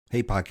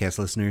Hey, podcast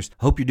listeners.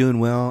 Hope you're doing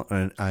well,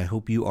 and I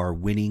hope you are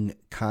winning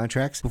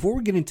contracts. Before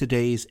we get into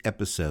today's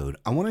episode,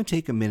 I want to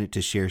take a minute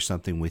to share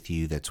something with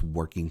you that's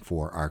working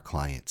for our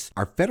clients.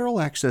 Our Federal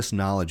Access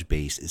knowledge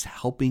base is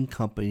helping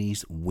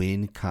companies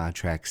win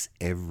contracts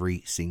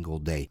every single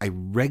day. I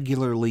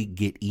regularly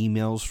get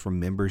emails from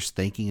members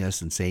thanking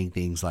us and saying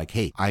things like,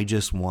 hey, I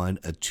just won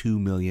a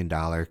 $2 million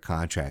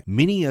contract.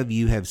 Many of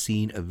you have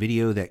seen a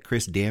video that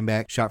Chris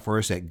Danback shot for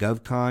us at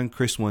GovCon.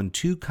 Chris won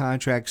 2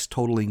 contracts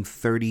totaling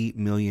 $30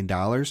 million.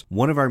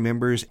 One of our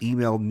members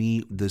emailed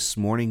me this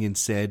morning and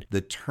said, the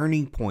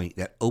turning point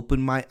that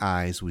opened my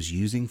eyes was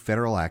using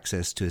Federal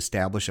Access to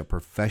establish a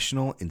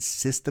professional and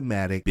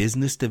systematic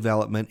business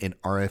development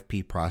and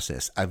RFP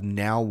process. I've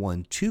now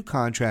won 2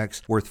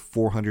 contracts worth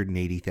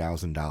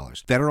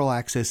 $480,000. Federal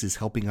Access is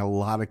helping a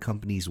lot of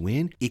companies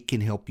win. It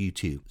can help you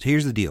too. So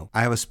here's the deal.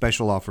 I have a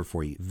special offer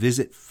for you.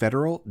 Visit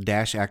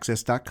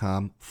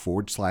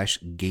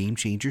federal-access.com/game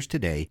changers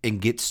today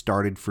and get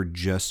started for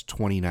just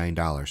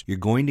 $29. You're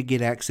going to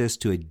get access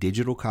to a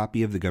digital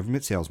copy of the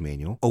government sales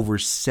manual, over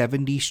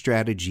 70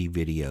 strategy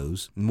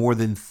videos, more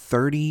than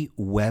 30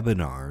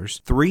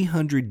 webinars,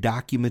 300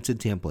 documents and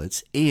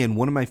templates, and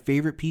one of my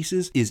favorite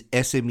pieces is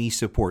SME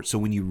support. So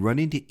when you run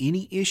into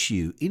any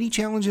issue, any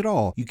challenge at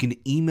all, you can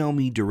email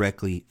me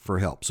directly for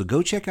help. So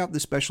go check out the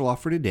special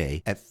offer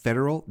today at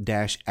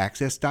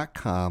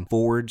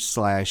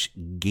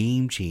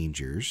federal-access.com/game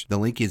changers. The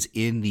link is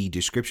in the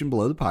description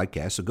below the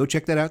podcast. So go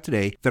check that out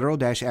today,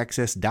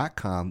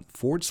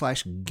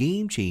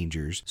 federal-access.com/game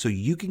changers, so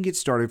you can get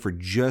started for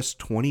just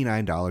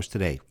 $29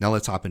 today. Now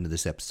let's hop into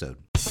this episode.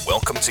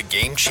 Welcome to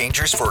Game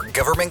Changers for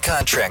Government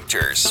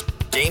Contractors.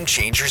 Game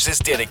Changers is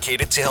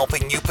dedicated to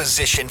helping you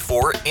position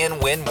for and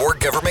win more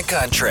government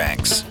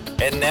contracts.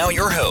 And now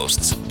your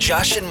hosts,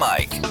 Josh and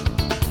Mike.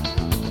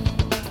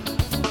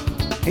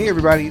 Hey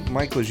everybody,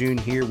 Mike Lejeune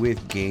here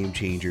with Game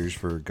Changers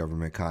for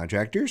Government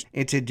Contractors.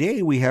 And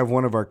today we have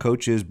one of our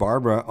coaches,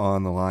 Barbara,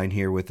 on the line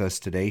here with us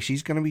today.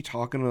 She's going to be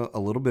talking a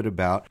little bit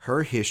about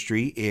her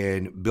history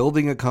in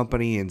building a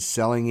company and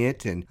selling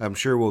it. And I'm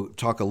sure we'll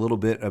talk a little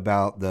bit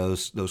about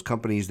those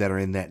companies that are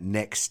in that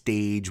next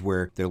stage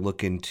where they're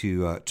looking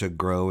to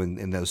grow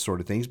and those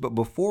sort of things. But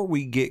before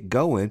we get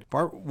going,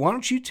 Barbara, why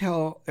don't you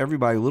tell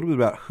everybody a little bit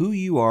about who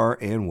you are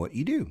and what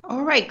you do?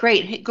 All right,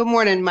 great. Hey, good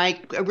morning,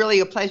 Mike. Really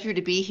a pleasure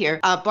to be here.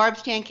 Barb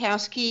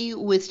Stankowski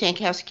with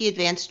Stankowski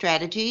Advanced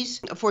Strategies.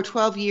 For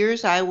 12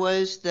 years, I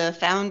was the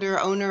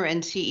founder, owner,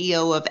 and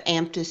CEO of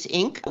Amptus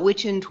Inc.,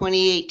 which in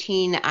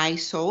 2018 I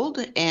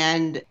sold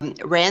and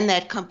ran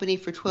that company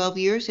for 12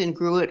 years and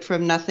grew it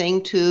from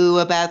nothing to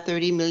about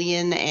 30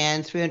 million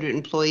and 300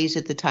 employees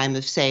at the time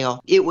of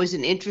sale. It was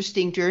an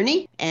interesting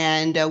journey,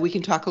 and we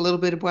can talk a little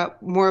bit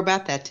more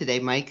about that today,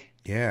 Mike.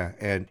 Yeah.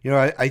 And,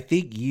 I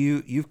think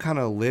you've kind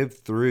of lived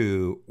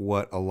through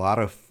what a lot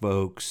of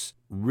folks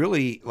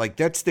really like.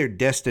 That's their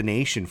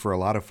destination for a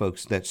lot of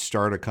folks that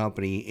start a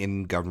company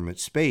in government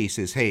space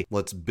is, hey,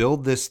 let's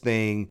build this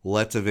thing.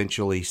 Let's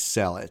eventually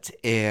sell it.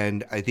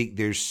 And I think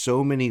there's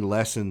so many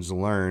lessons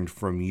learned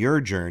from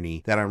your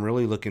journey that I'm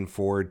really looking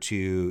forward to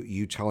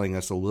you telling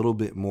us a little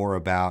bit more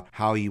about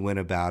how you went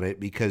about it,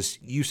 because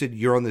you said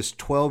you're on this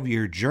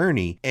 12-year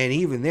journey. And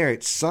even there,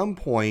 at some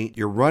point,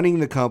 you're running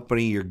the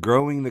company, you're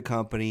growing the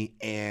company,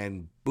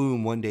 and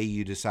boom, one day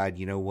you decide,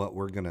 you know what,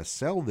 we're going to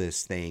sell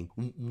this thing.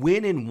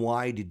 When and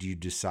why did you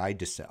decide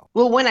to sell?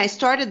 Well, when I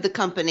started the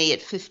company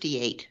at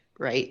 58,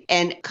 right?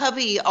 And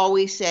Covey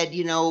always said,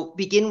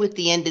 begin with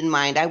the end in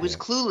mind. I was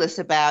clueless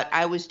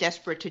I was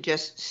desperate to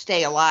just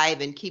stay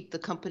alive and keep the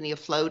company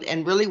afloat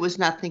and really was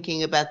not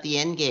thinking about the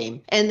end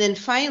game. And then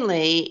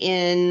finally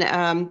in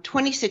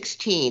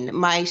 2016,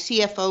 my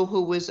CFO,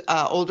 who was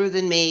older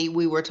than me,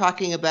 we were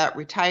talking about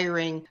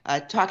retiring,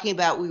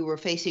 we were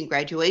facing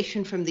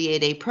graduation from the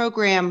 8A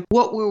program.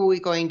 What were we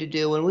going to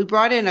do? And we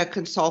brought in a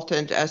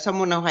consultant,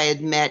 someone who I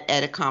had met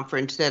at a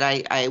conference that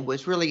I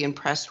was really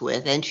impressed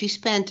with. And she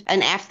spent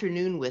an afternoon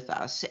with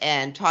us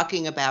and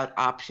talking about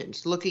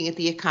options, looking at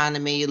the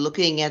economy,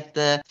 looking at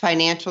the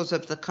financials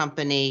of the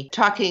company,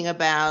 talking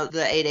about the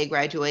 8A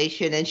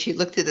graduation. And she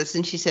looked at us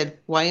and she said,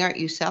 why aren't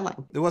you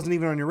selling? It wasn't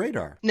even on your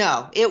radar.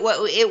 No, it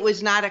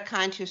was not a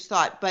conscious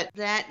thought. But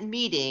that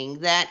meeting,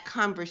 that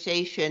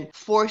conversation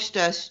forced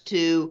us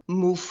to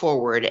move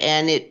forward.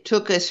 And it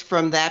took us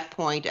from that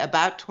point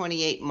about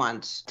 28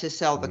 months to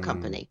sell the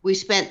company. We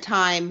spent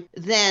time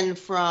then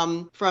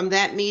from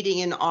that meeting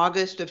in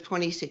August of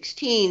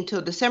 2016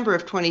 till December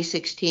of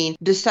 2016,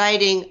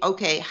 deciding,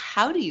 okay,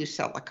 how do you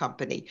sell a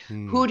company?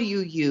 Who do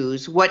you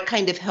use? What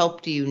kind of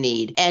help do you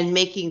need? And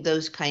making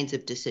those kinds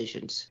of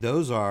decisions.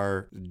 Those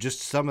are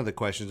just some of the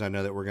questions I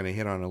know that we're going to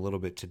hit on a little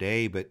bit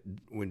today. But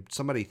when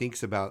somebody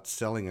thinks about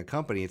selling a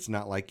company, it's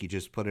not like you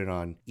just put it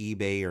on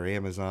eBay or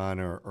Amazon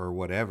or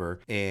whatever.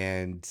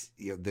 And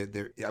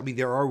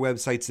there are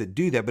websites that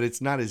do that, but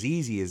it's not as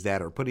easy as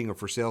that, or putting a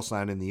for sale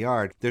sign in the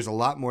yard. There's a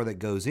lot more that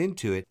goes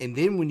into it. And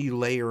then when you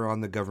layer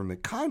on the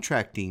government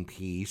contracting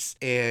piece, piece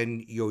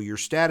and, your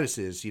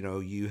statuses,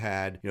 you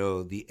had,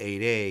 the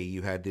 8A,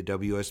 you had the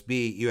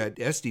WSB, you had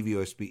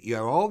SDVOSB, you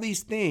have all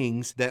these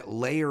things that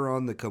layer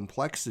on the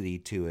complexity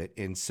to it.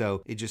 And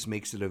so it just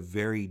makes it a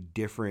very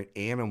different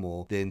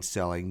animal than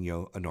selling,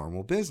 a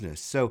normal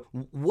business. So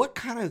what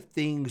kind of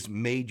things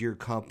made your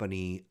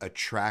company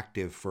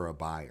attractive for a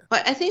buyer?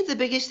 But I think the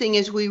biggest thing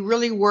is we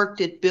really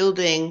worked at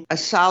building a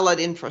solid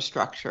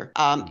infrastructure.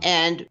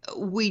 And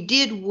we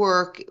did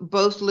work,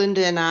 both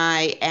Linda and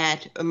I,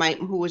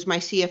 who was my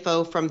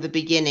CFO from the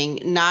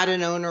beginning, not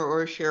an owner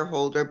or a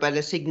shareholder, but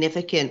a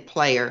significant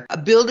player,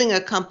 building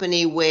a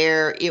company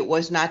where it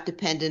was not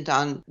dependent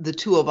on the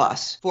two of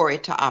us for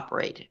it to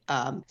operate.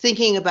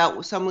 Thinking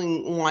about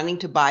someone wanting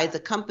to buy the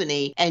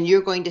company and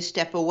you're going to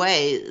step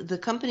away, the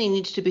company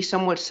needs to be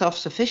somewhat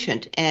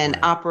self-sufficient and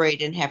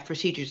operate and have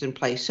procedures in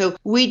place. So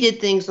we did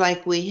things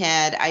like we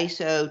had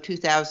ISO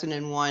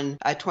 2001,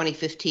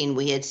 2015,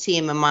 we had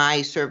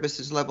CMMI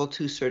services level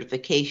 2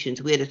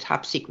 certifications, we had a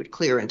top secret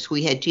clearance,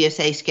 we had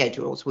GSA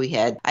schedules, we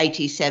had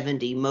IT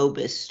 70,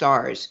 MOBIS,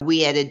 STARS,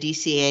 we had a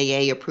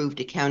DCAA approved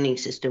accounting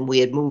system, we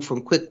had moved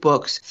from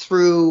QuickBooks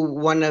through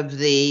one of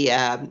the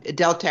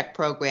Deltek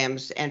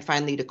programs and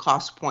finally to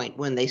CostPoint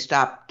when they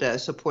stopped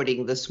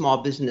supporting the small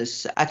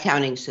business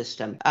accounting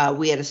system.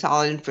 We had a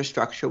solid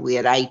infrastructure, we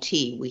had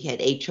IT, we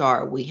had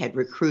HR, we had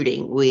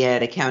recruiting, we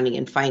had accounting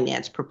and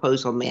finance,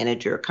 proposal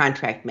manager,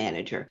 contract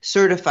manager,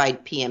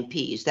 certified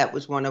PMPs. That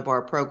was one of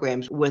our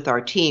programs with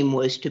our team,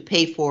 was to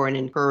pay for and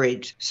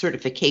encourage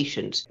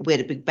certifications. We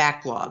had a big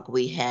backlog.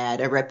 We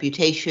had a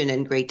reputation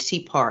and great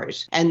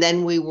CPARs. And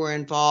then we were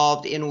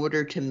involved in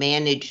order to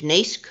manage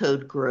NACE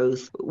code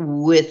growth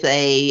with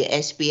a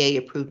SBA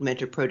approved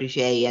mentor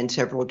protege and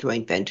several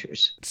joint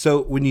ventures.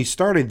 So when you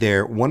started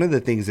there, one of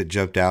the things that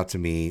jumped out to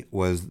me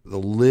was the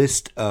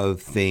list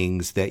of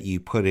things that you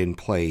put in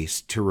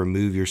place to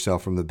remove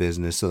yourself from the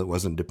business so that it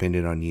wasn't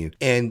dependent on you.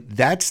 And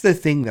that's the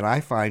thing that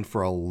I find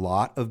for a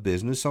lot of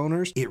business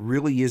owners, it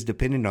really is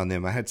dependent on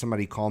them. I had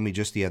somebody call me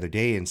just the other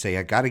day and say,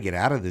 I got to get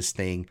out of this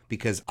thing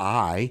because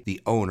I,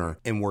 the owner,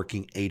 am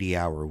working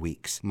 80-hour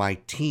weeks. My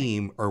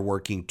team are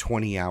working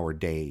 20-hour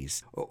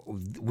days.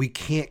 We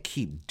can't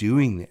keep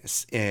doing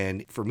this.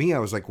 And for me, I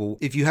was like, well,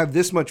 if you have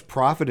this much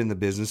profit in the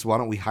business, why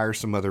don't we hire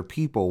some other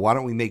people? Why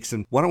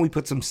don't we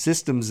put some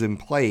systems in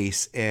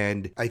place?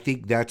 And I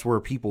think that's where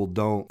people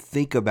don't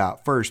think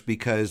about first,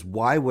 because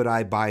why would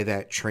I buy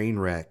that train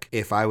wreck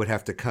if I would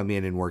have to come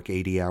in and work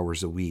 80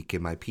 hours a week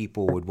and my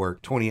people would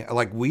work 20?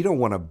 Like, we don't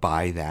want to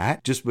buy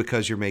that just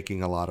because you're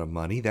making a lot of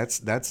money.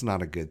 That's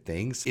not a good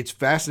thing. It's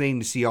fascinating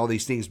to see all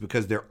these things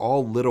because they're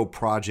all little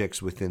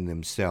projects within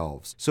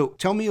themselves. So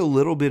tell me a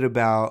little bit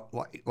about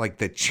like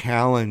the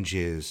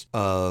challenges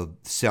of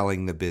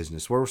selling the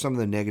business. What were some of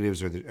the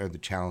negatives or the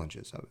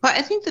challenges of it? Well,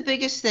 I think the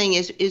biggest thing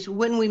is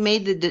when we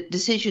made the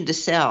decision to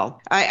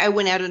sell, I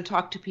went out and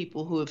talked to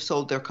people who have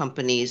sold their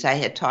companies. I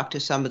had talked to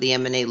some of the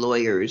M&A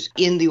lawyers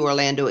in the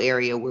Orlando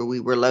area where we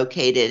were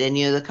located.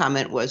 And, the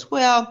comment was,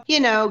 well,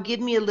 give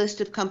me a list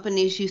of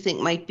companies you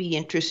think might be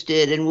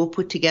interested and we'll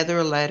put together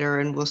a letter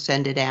and we'll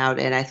send it out.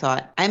 And I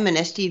thought, I'm an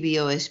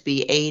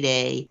SDVOSB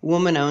 8A,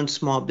 woman-owned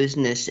small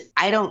business.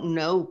 I don't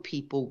know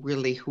people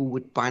really who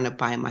would want to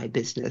buy my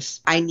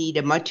business. I need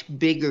a much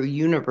bigger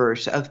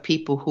universe of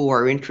people who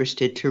are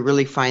interested to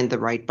really find the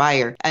right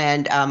buyer.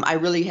 And I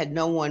really had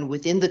no one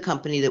within the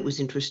company that was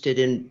interested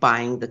in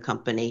buying the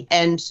company.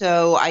 And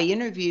so I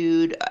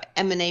interviewed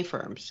M&A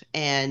firms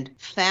and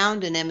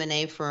found an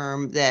M&A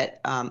firm that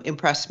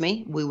impressed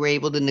me. We were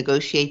able to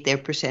negotiate their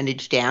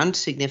percentage down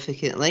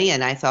significantly,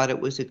 and I thought it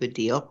was a good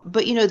deal.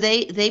 But,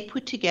 they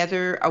put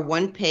together a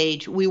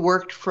one-page, we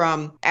worked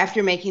from,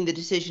 after making the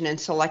decision and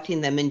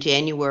selecting them in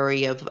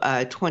January of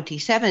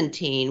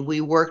 2017,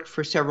 we worked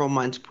for several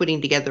months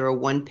putting together a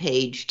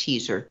one-page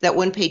teaser. That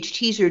one-page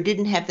teaser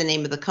didn't have the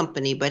name of the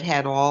company, but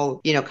had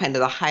all, kind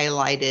of the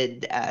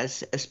highlighted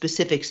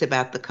specifics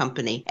about the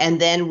company. And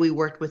then we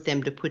worked with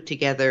them to put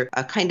together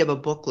a kind of a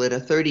booklet, a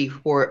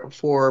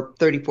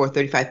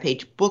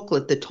 35-page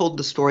booklet that told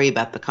the story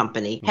about the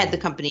company, had the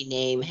company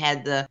name,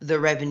 had the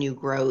revenue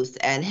growth,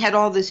 and had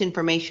all this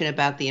information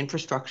about the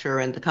infrastructure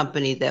and the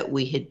company that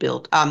we had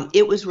built.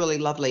 It was really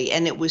lovely.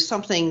 And it was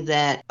something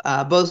that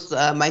both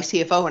my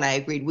CFO and I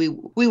agreed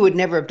we would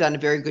never have done a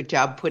very good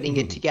job putting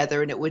it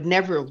together, and it would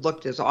never have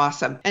looked as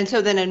awesome. And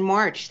so then in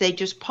March, they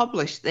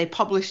published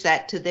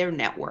that to their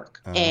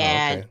network.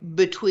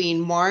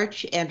 Between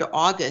March and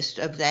August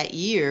of that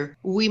year,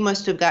 we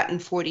must have gotten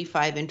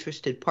 45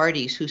 interested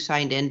parties who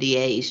signed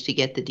NDAs to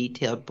get the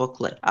detailed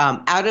booklet.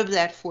 Out of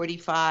that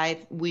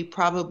 45, we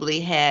probably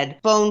had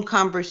phone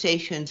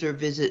conversations or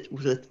visits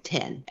with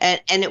 10.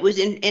 And it was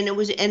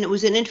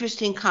an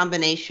interesting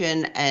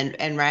combination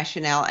and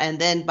rationale. And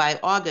then by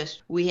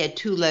August, we had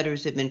 2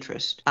 letters of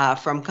interest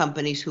from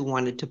companies who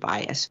wanted to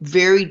buy us.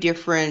 Very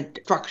different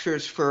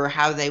structures for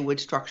how they would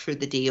structure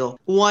the deal.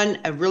 One,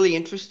 a really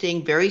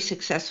interesting, very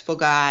successful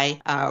guy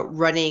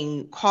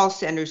running call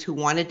centers who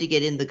wanted wanted to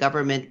get in the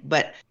government,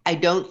 but I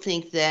don't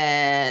think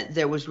that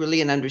there was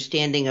really an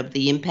understanding of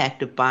the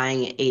impact of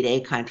buying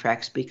 8A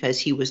contracts because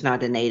he was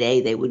not an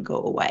 8A, they would go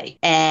away.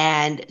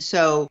 And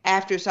so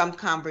after some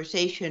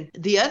conversation,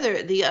 the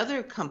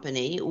other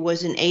company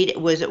was an 8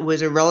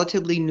 was a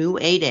relatively new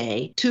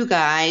 8A, two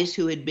guys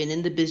who had been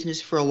in the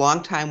business for a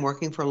long time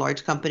working for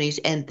large companies,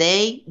 and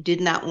they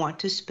did not want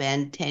to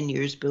spend 10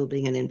 years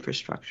building an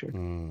infrastructure.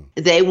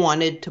 They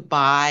wanted to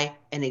buy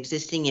an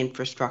existing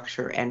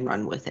infrastructure and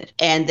run with it.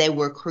 And they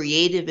were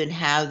creative in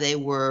how they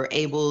were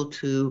able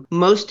to,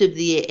 most of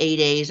the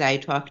 8As I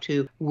talked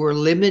to were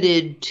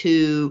limited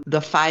to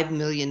the $5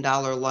 million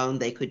loan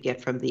they could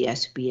get from the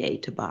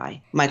SBA to buy.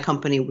 My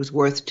company was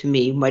worth to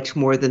me much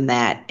more than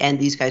that. And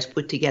these guys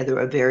put together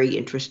a very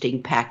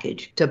interesting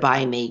package to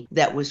buy me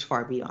that was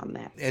far beyond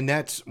that. And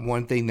that's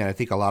one thing that I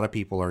think a lot of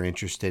people are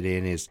interested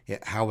in is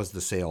how was the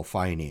sale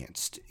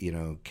financed?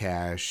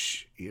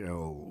 Cash,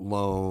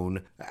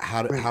 loan.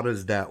 How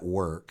does that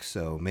work?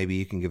 So maybe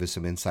you can give us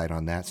some insight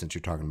on that since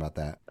you're talking about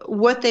that.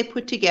 What they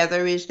put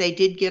together is they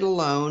did get a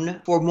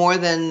loan for more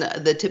than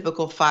the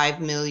typical $5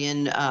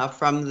 million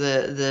from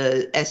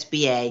the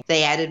SBA.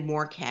 They added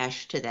more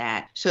cash to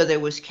that. So there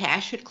was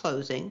cash at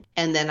closing,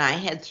 and then I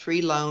had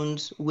 3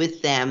 loans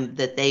with them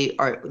that they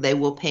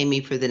will pay me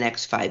for the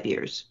next 5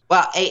 years.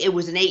 Well, it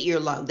was an 8-year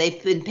loan.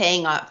 They've been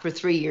paying up for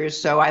 3 years,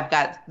 so I've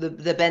got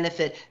the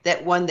benefit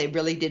that one, they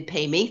really did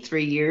pay me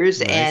 3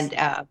 years, nice. And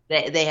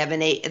they have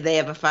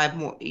a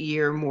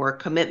 5-year more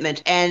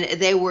commitment, and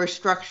they were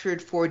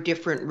structured for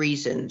different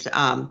reasons.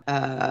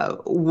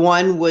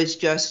 One was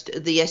just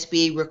the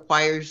SBA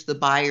requires the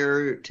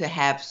buyer to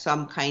have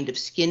some kind of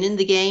skin in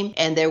the game,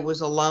 and there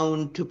was a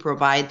loan to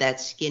provide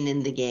that skin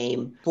in the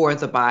game for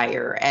the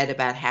buyer at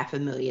about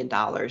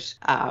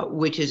 $500,000,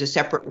 which is a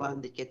separate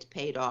loan that gets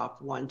paid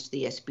off once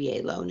the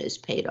SBA loan is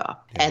paid off.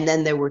 Yeah. And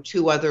then there were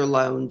 2 other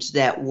loans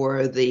that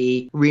were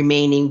the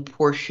remaining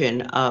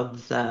portion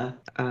of the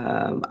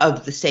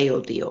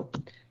sale deal.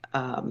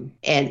 And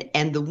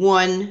the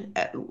one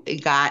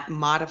got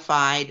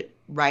modified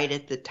right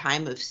at the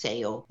time of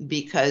sale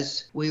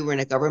because we were in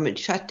a government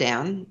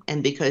shutdown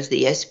and because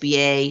the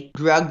SBA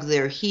drugged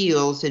their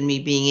heels in me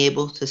being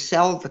able to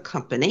sell the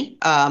company.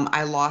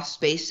 I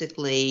lost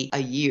basically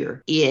a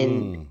year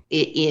in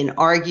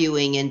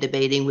arguing and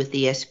debating with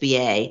the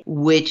SBA,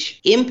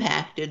 which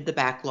impacted the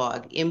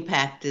backlog,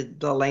 impacted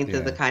the length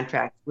of the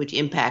contract, which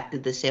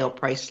impacted the sale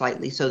price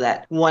slightly, so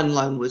that one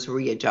loan was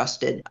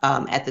readjusted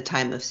at the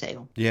time of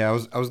sale. Yeah,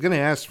 I was going to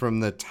ask, from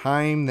the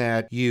time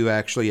that you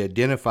actually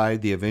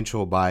identified the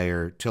eventual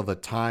buyer till the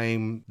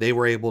time they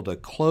were able to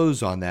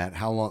close on that,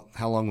 how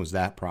long was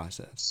that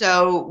process?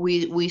 So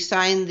we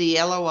signed the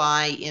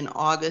LOI in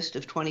August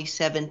of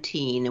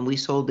 2017, and we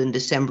sold in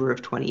December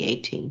of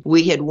 2018.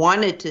 We had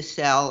wanted to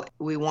sell,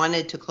 we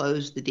wanted to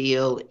close the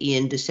deal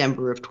in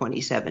December of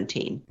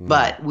 2017,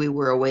 but we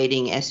were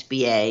awaiting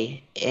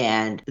SBA,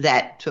 and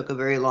that took a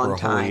very long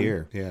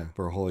time.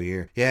 For a whole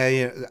year.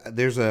 Yeah.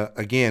 There's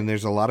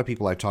a lot of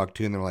people I talk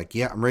to, and they're like,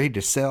 yeah, I'm ready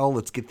to sell.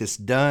 Let's get this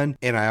done.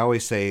 And I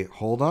always say,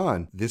 hold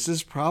on. This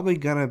is probably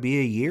going to be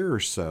a year or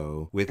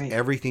so with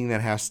everything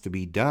that has to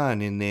be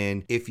done. And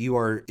then if you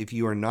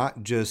are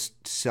not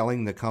just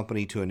selling the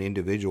company to an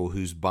individual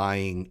who's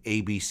buying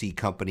ABC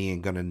company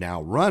and going to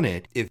now run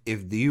it,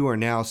 if you are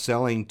now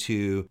selling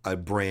to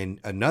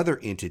another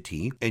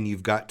entity and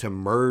you've got to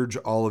merge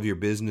all of your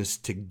business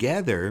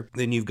together,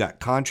 then you've got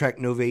contract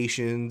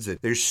novations.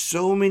 There's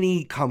so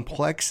many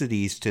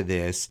complexities to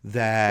this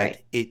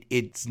that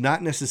it's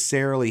not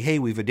necessarily, hey,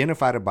 we've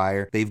identified a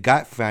buyer, they've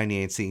got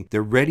financing,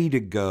 they're ready to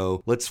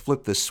go, let's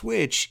flip the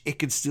switch. It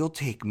could still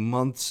take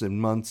months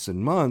and months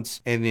and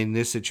months. And in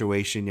this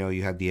situation,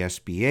 you have the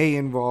SBA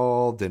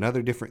involved and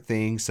other different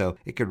things. So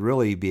it could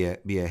really be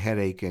a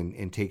headache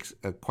and takes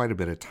quite a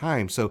bit of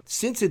time. So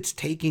since it's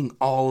taking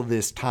all of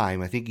this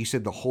time, I think you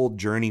said the whole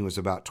journey was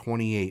about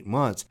 28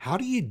 months. How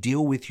do you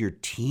deal with your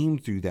team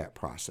through that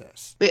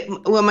process?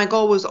 Well, my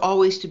goal was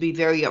always to be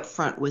very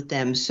upfront with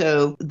them.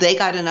 So they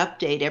got an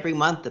update every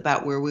month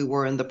about where we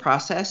were in the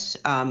process.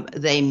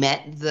 They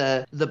met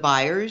the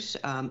buyers.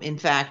 In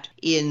fact,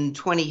 in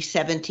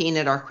 2017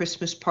 at our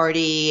Christmas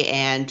party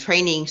and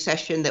training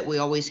session that we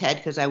always had,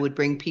 because I would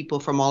bring people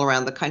from all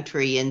around the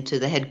country into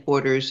the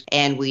headquarters,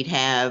 and we'd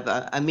have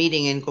a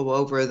meeting and go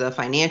over the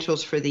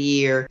financials for the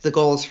year, the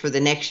goals for the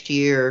next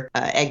year,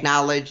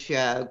 acknowledge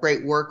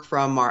great work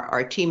from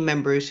our team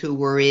members who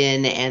were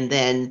in, and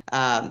then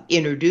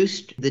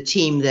introduced the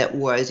team that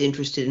was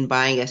interested in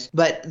buying us.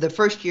 But the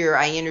first year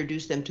I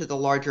introduced them to the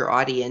larger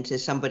audience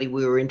as somebody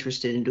we were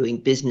interested in doing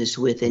business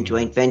with and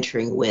joint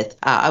venturing with.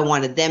 I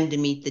wanted them to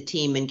meet the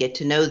team and get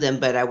to know them,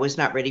 but I was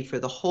not ready for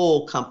the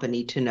whole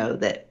company to know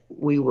that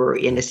we were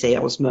in a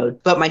sales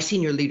mode. But my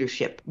senior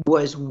leadership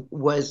was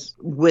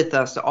with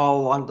us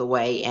all along the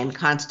way and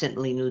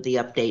constantly knew the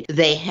update.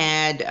 They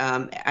had,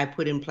 I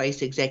put in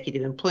place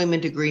executive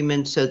employment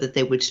agreements so that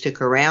they would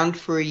stick around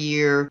for a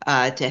year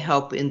to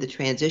help in the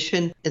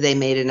transition. They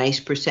made a nice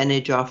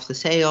percentage off the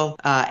sale.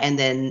 And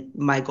then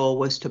my goal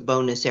was to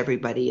bonus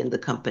everybody in the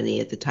company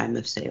at the time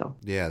of sale.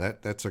 Yeah,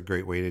 that's a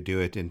great way to do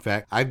it. In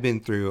fact, I've been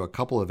through a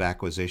couple of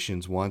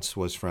acquisitions. Once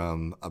was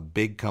from a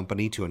big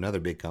company to another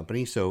big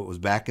company. So it was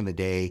back in the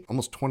day,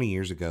 almost 20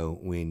 years ago,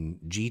 when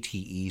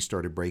GTE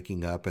started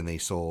breaking up and they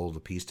sold a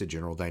piece to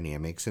General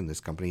Dynamics and this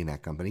company and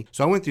that company.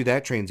 So I went through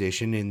that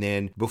transition. And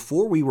then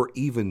before we were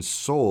even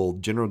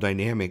sold, General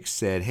Dynamics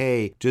said,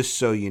 hey, just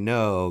so you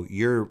know,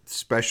 your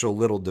special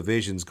little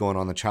division's going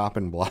on the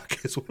chopping block.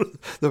 It's one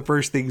of the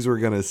first things we're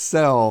going to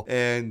sell.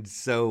 And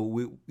so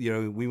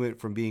we went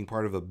from being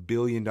part of a $1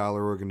 billion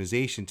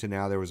organization to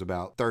now there was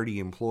about 30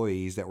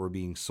 employees that were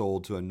being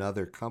sold to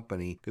another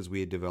company because we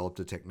had developed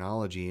a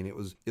technology. And it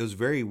was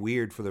very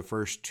weird. For the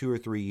first 2 or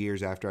 3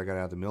 years after I got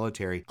out of the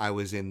military, I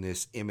was in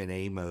this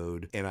M&A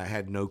mode and I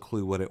had no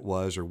clue what it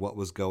was or what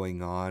was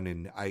going on.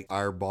 And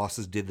our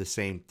bosses did the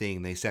same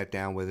thing. They sat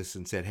down with us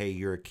and said, hey,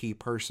 you're a key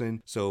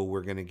person, so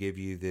we're going to give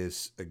you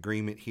this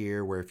agreement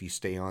here where if you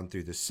stay on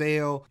through the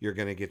sale, you're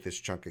going to get this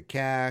chunk of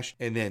cash.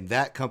 And then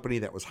that company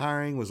that was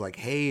hiring was like,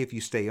 hey, if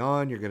you stay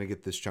on, you're going to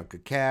get this chunk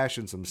of cash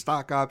and some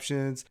stock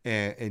options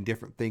and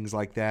different things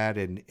like that.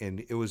 And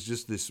it was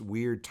just this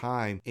weird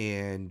time.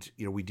 And,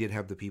 we did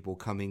have the people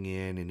coming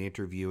in and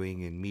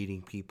interviewing and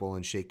meeting people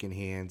and shaking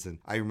hands. And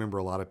I remember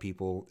a lot of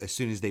people, as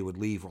soon as they would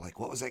leave, were like,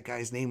 what was that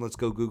guy's name? Let's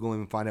go Google him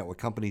and find out what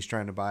company's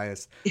trying to buy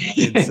us.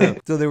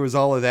 And so there was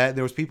all of that.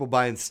 There was people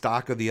buying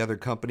stock of the other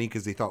company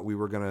because they thought we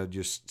were going to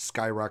just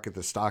skyrocket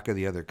the stock of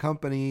the other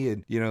company.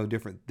 And,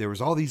 there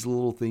was all these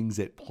little things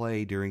at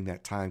play during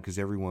that time because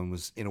everyone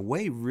was in a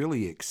way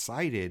really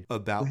excited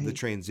about the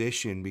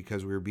transition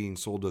because we were being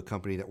sold to a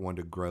company that wanted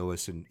to grow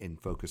us and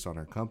focus on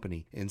our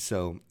company. And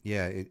so,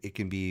 yeah, it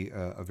can be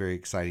a very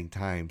exciting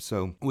time.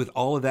 So with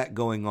all of that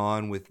going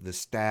on with the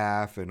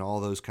staff and all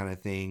those kind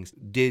of things,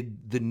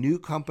 did the new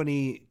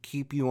company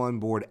keep you on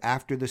board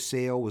after the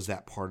sale? Was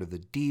that part of the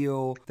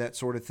deal, that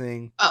sort of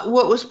thing?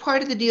 What was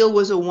part of the deal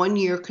was a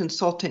 1-year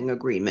consulting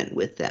agreement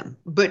with them.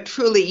 But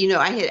truly,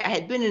 I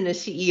had been in a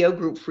CEO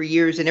group for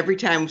years, and every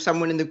time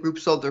someone in the group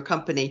sold their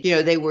company,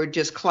 they were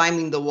just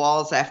climbing the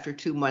walls after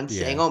 2 months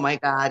saying, oh my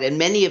God. And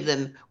many of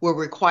them were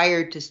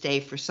required to stay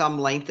for some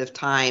length of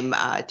time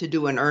to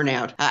do an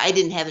earnout. I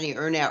didn't have any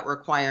earnout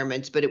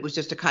requirements, but it was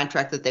just a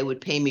contract that they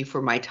would pay me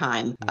for my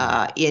time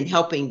in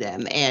helping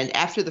them. And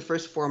after the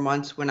first 4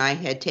 months, when I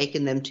had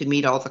taken them to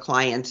meet all the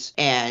clients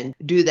and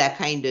do that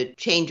kind of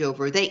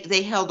changeover,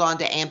 they held on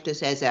to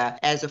Amptus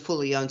as a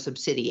fully owned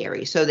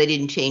subsidiary. So they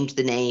didn't change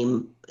the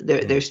name.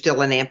 There's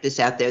still an Amptus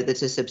out there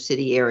that's a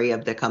subsidiary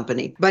of the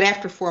company. But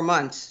after 4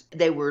 months,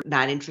 they were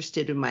not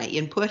interested in my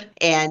input.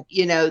 And,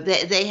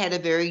 they had a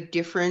very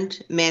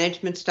different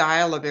management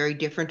style, a very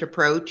different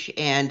approach.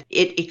 And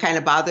it kind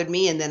of bothered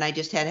me. And then I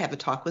just had to have a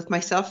talk with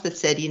myself that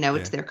said,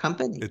 it's their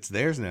company. It's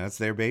theirs now. It's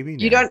their baby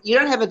now. You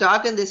don't have a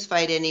dog in this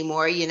fight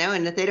anymore,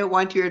 and if they don't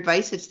want your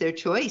advice, it's their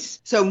choice.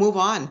 So move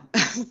on.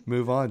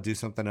 Move on. Do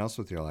something else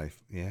with your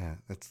life. Yeah,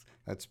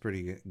 that's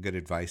pretty good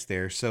advice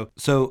there.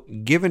 So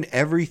given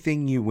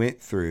everything you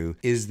went through,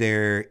 is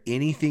there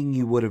anything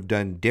you would have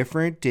done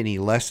different? Any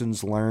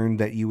lessons learned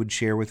that you would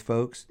share with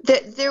folks?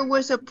 There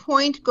was a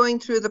point going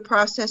through the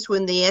process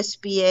when the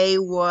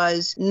SBA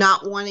was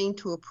not wanting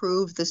to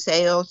approve the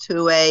sale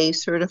to a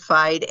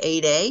certified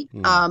 8A,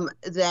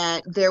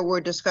 that there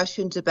were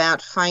discussions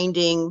about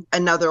finding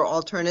another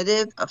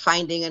alternative,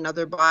 finding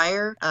another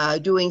buyer,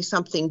 doing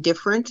something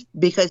different,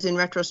 because in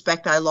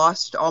retrospect, I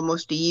lost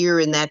almost a year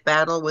in that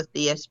battle with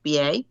the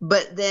SBA.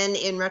 But then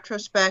in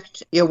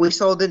retrospect, we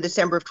sold in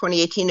December of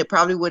 2018. It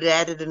probably would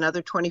have added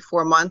another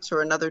 24 months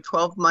or another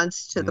 12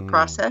 months to the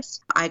process.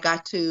 I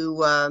got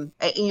to,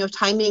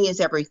 timing is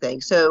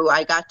everything. So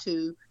I got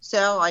to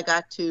sell. I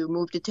got to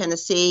move to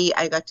Tennessee.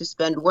 I got to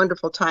spend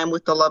wonderful time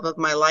with the love of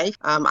my life.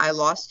 I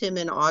lost him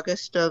in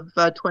August of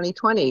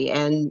 2020.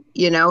 And,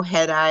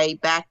 had I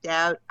backed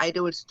out, I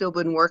would still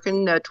been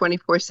working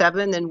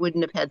 24/7 and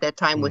wouldn't have had that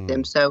time with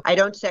him. So I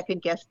don't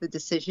second guess the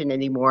decision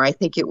anymore. I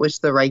think it was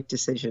the right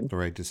decision. The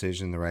right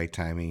decision, the right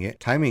timing.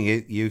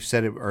 You've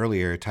said it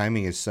earlier,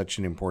 timing is such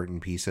an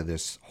important piece of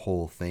this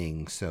whole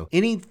thing. So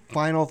any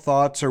final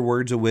thoughts or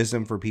words of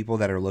wisdom for people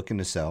that are looking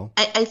to sell?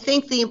 I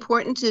think the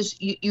importance is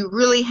you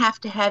really have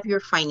to have your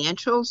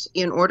financials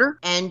in order,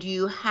 and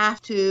you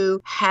have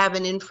to have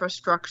an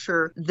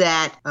infrastructure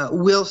that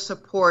will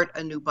support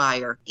a new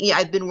buyer. Yeah,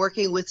 I've been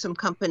working with some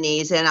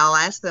companies, and I'll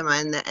ask them,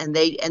 and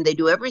they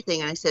do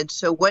everything. And I said,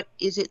 so what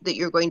is it that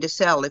you're going to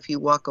sell if you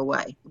walk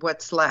away?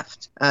 What's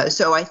left?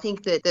 So I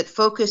think that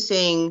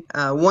focusing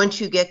once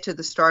you get to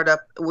the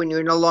startup, when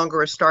you're no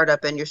longer a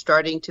startup and you're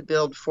starting to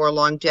build for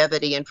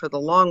longevity and for the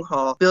long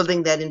haul,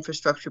 building that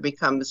infrastructure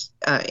becomes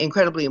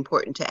incredibly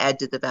important to add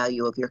to the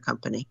value of your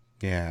company.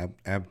 Yeah,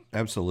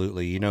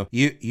 absolutely.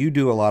 You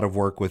do a lot of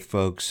work with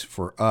folks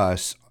for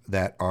us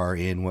that are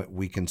in what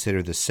we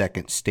consider the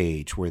second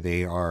stage, where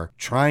they are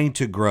trying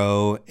to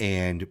grow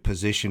and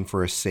position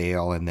for a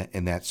sale and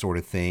that sort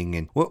of thing.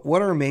 And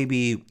what are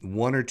maybe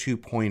one or two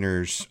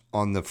pointers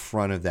on the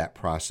front of that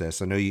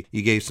process? I know you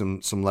gave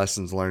some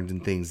lessons learned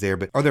and things there,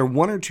 but are there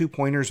one or two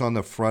pointers on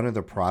the front of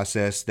the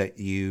process that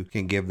you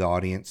can give the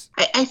audience?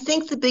 I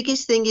think the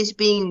biggest thing is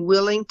being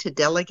willing to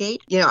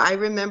delegate. I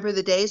remember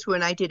the days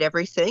when I did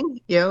everything.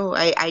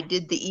 I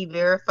did the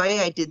E-Verify,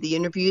 I did the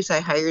interviews, I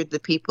hired the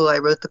people, I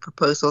wrote the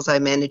proposals, I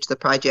managed the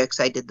projects,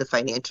 I did the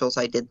financials,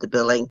 I did the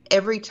billing.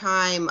 Every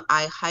time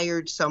I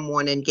hired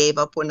someone and gave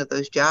up one of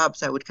those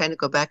jobs, I would kind of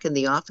go back in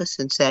the office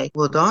and say,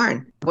 well,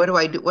 darn, what do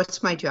I do?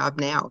 What's my job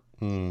now?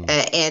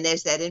 And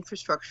as that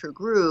infrastructure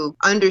grew,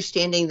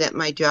 understanding that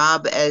my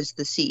job as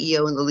the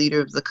CEO and the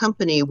leader of the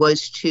company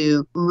was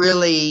to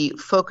really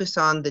focus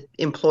on the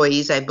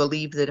employees. I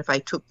believe that if I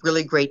took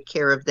really great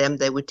care of them,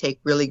 they would take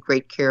really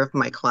great care of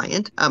my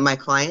client,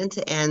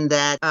 and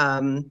that,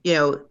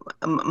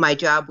 my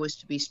job was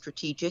to be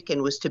strategic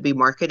and was to be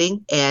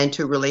marketing and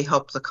to really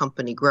help the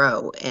company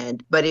grow.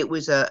 But it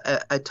was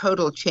a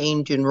total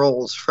change in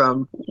roles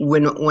from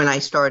when I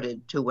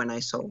started to when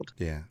I sold.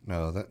 Yeah,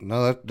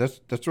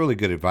 that's really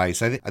good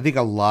advice. I think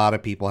a lot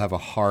of people have a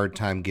hard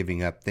time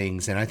giving up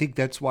things, and I think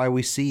that's why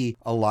we see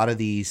a lot of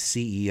these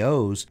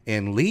CEOs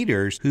and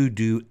leaders who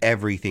do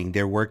everything.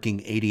 They're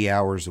working 80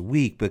 hours a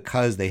week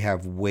because they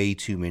have way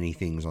too many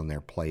things on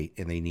their plate,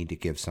 and they need to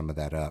give some of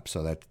that up.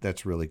 So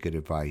that's really good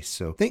advice.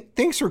 So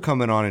thanks for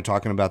coming on and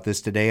talking about this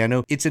today. I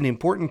know it's an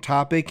important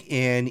topic,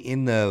 and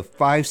in the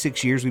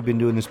 5-6 years we've been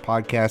doing this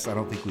podcast, I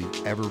don't think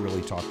we've ever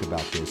really talked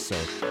about this. So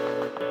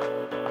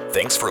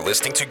thanks for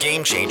listening to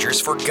Game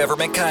Changers for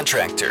Government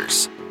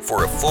Contractors.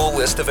 For a full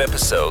list of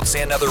episodes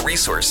and other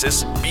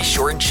resources, be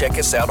sure and check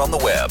us out on the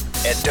web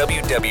at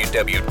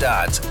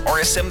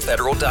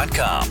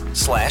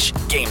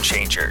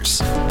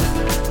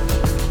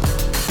www.rsmfederal.com/gamechangers.